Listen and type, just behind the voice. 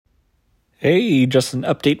Hey, just an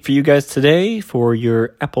update for you guys today for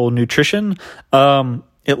your Apple Nutrition.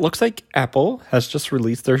 It looks like Apple has just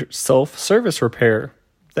released their self-service repair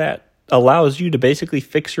that allows you to basically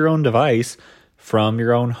fix your own device from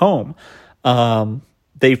your own home.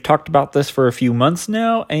 They've talked about this for a few months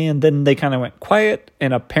now, and then they kind of went quiet,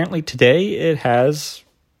 and apparently today it has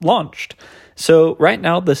launched. So right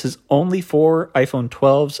now, this is only for iPhone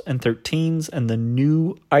 12s and 13s and the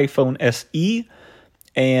new iPhone SE.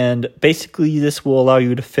 And basically, this will allow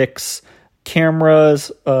you to fix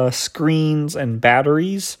cameras, screens, and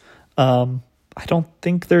batteries. I don't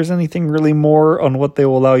think there's anything really more on what they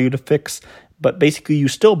will allow you to fix. But basically, you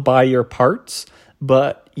still buy your parts,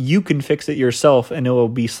 but you can fix it yourself, and it will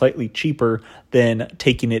be slightly cheaper than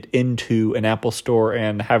taking it into an Apple store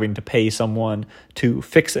and having to pay someone to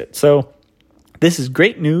fix it. So this is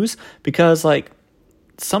great news because,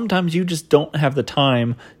 sometimes you just don't have the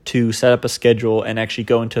time to set up a schedule and actually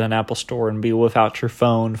go into an Apple store and be without your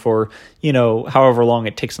phone for, however long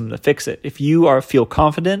it takes them to fix it. If you feel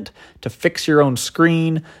confident to fix your own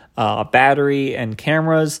screen, battery, and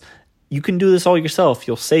cameras, you can do this all yourself.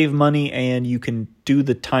 You'll save money and you can do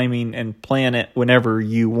the timing and plan it whenever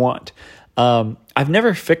you want. I've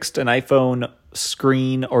never fixed an iPhone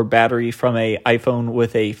screen or battery from an iPhone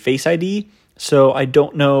with a Face ID. So I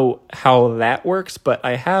don't know how that works, but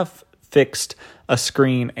I have fixed a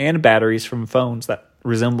screen and batteries from phones that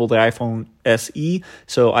resemble the iPhone SE.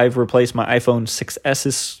 So I've replaced my iPhone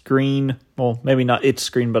 6s's screen. Well, maybe not its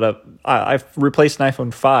screen, but I've replaced an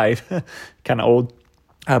iPhone 5, kind of old.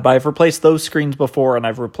 But I've replaced those screens before, and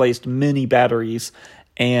I've replaced many batteries.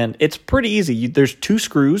 And it's pretty easy. There's two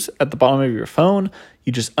screws at the bottom of your phone.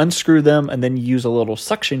 You just unscrew them, and then you use a little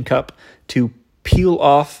suction cup to peel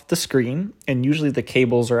off the screen, and usually the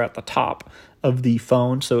cables are at the top of the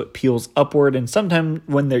phone, so it peels upward. And sometimes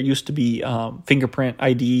when there used to be fingerprint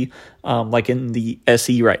ID, like in the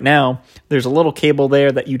SE right now, there's a little cable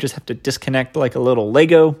there that you just have to disconnect like a little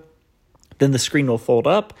Lego. Then the screen will fold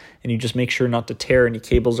up, and you just make sure not to tear any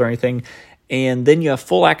cables or anything. And then you have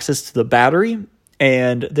full access to the battery,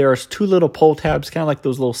 and there are two little pull tabs, kind of like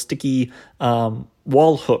those little sticky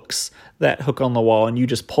wall hooks that hook on the wall, and you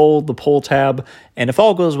just pull the pull tab, and if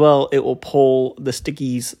all goes well, it will pull the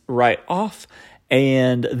stickies right off,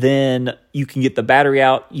 and then you can get the battery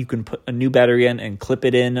out. You can put a new battery in and clip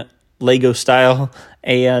it in Lego style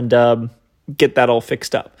and get that all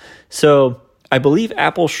fixed up. So I believe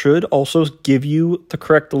Apple should also give you the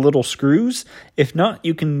correct little screws. If not,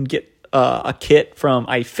 you can get a kit from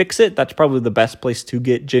iFixit. That's probably the best place to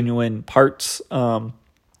get genuine parts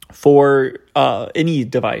for any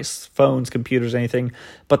device, phones, computers, anything.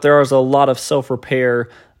 But there is a lot of self-repair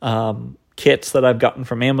kits that I've gotten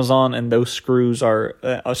from Amazon, and those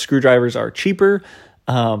screwdrivers are cheaper,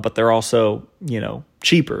 but they're also,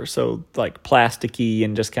 cheaper. So like plasticky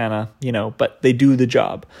and just kind of, but they do the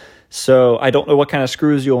job. So I don't know what kind of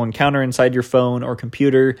screws you'll encounter inside your phone or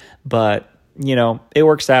computer, but it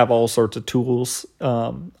works to have all sorts of tools.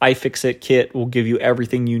 iFixit kit will give you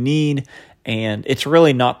everything you need, and it's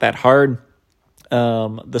really not that hard.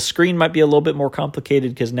 The screen might be a little bit more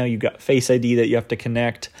complicated because now you've got Face ID that you have to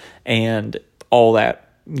connect and all that,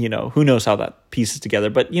 who knows how that pieces together.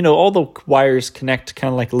 But, all the wires connect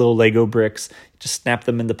kind of like little Lego bricks. Just snap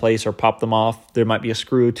them into place or pop them off. There might be a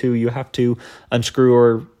screw or two you have to unscrew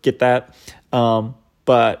or get that.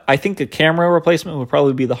 But I think a camera replacement would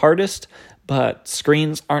probably be the hardest. But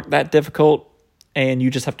screens aren't that difficult, and you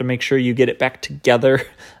just have to make sure you get it back together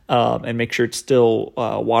and make sure it's still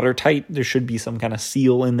watertight. There should be some kind of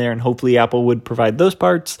seal in there, and hopefully Apple would provide those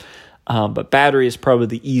parts. But battery is probably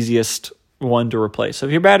the easiest one to replace. So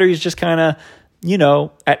if your battery is just kind of,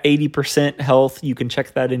 at 80% health, you can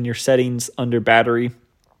check that in your settings under battery.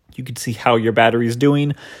 You can see how your battery is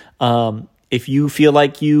doing. If you feel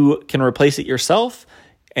like you can replace it yourself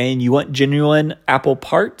and you want genuine Apple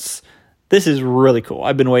parts, this is really cool.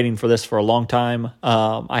 I've been waiting for this for a long time.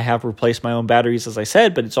 I have replaced my own batteries, as I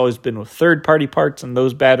said, but it's always been with third-party parts, and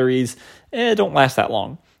those batteries don't last that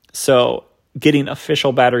long. So getting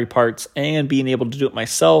official battery parts and being able to do it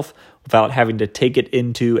myself without having to take it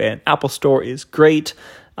into an Apple store is great.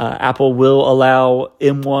 Apple will allow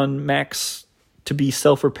M1 Max to be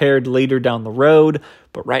self-repaired later down the road,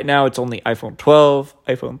 but right now it's only iPhone 12,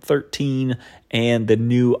 iPhone 13, and the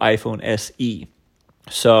new iPhone SE.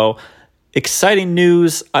 So exciting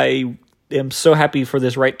news. I am so happy for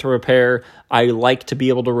this right to repair. I like to be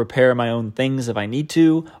able to repair my own things if I need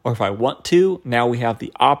to or if I want to. Now we have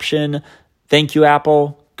the option. Thank you,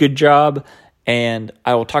 Apple. Good job. And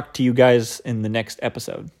I will talk to you guys in the next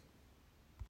episode.